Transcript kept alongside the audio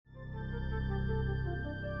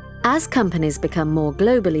As companies become more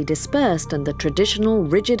globally dispersed and the traditional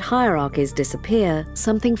rigid hierarchies disappear,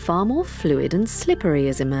 something far more fluid and slippery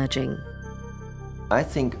is emerging. I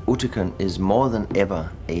think Oticon is more than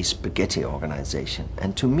ever a spaghetti organization.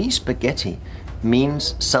 And to me, spaghetti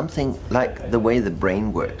means something like the way the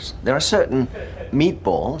brain works. There are certain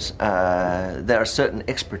meatballs, there are certain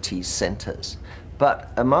expertise centers.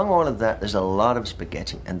 But among all of that, there's a lot of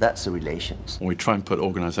spaghetti, and that's the relations. When we try and put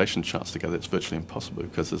organisation charts together, it's virtually impossible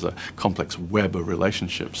because there's a complex web of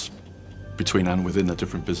relationships between and within the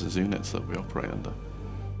different business units that we operate under.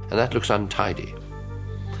 And that looks untidy.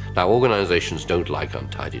 Now, organisations don't like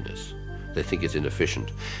untidiness. They think it's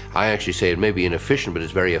inefficient. I actually say it may be inefficient, but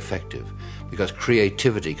it's very effective because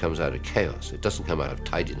creativity comes out of chaos. It doesn't come out of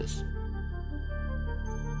tidiness.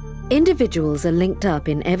 Individuals are linked up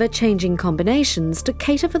in ever-changing combinations to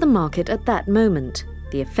cater for the market at that moment.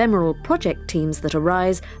 The ephemeral project teams that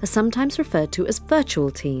arise are sometimes referred to as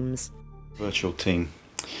virtual teams. Virtual team.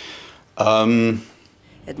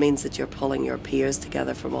 It means that you're pulling your peers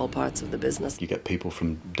together from all parts of the business. You get people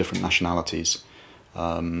from different nationalities,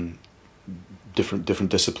 different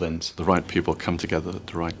disciplines. The right people come together at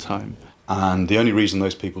the right time. And the only reason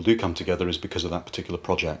those people do come together is because of that particular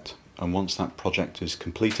project. And once that project is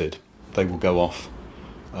completed, they will go off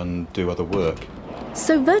and do other work.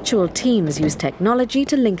 So virtual teams use technology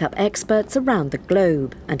to link up experts around the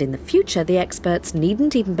globe. And in the future, the experts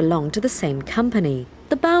needn't even belong to the same company.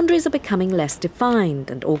 The boundaries are becoming less defined,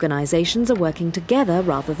 and organisations are working together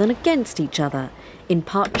rather than against each other, in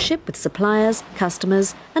partnership with suppliers,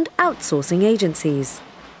 customers and outsourcing agencies.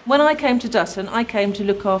 When I came to Dutton, I came to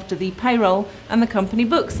look after the payroll and the company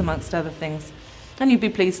books, amongst other things. And you'd be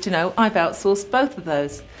pleased to know I've outsourced both of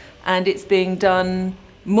those. And it's being done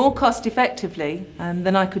more cost effectively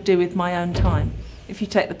than I could do with my own time. If you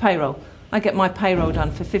take the payroll, I get my payroll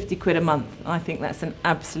done for 50 quid a month. I think that's an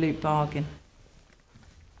absolute bargain.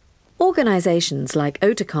 Organisations like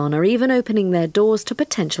Oticon are even opening their doors to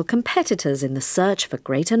potential competitors in the search for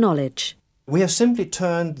greater knowledge. We have simply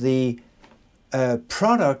turned the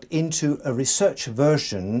product into a research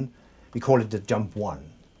version. We call it the Jump One.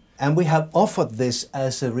 And we have offered this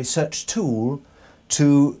as a research tool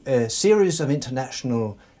to a series of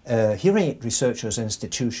international hearing aid researchers and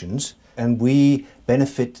institutions. And we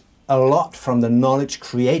benefit a lot from the knowledge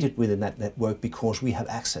created within that network because we have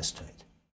access to it.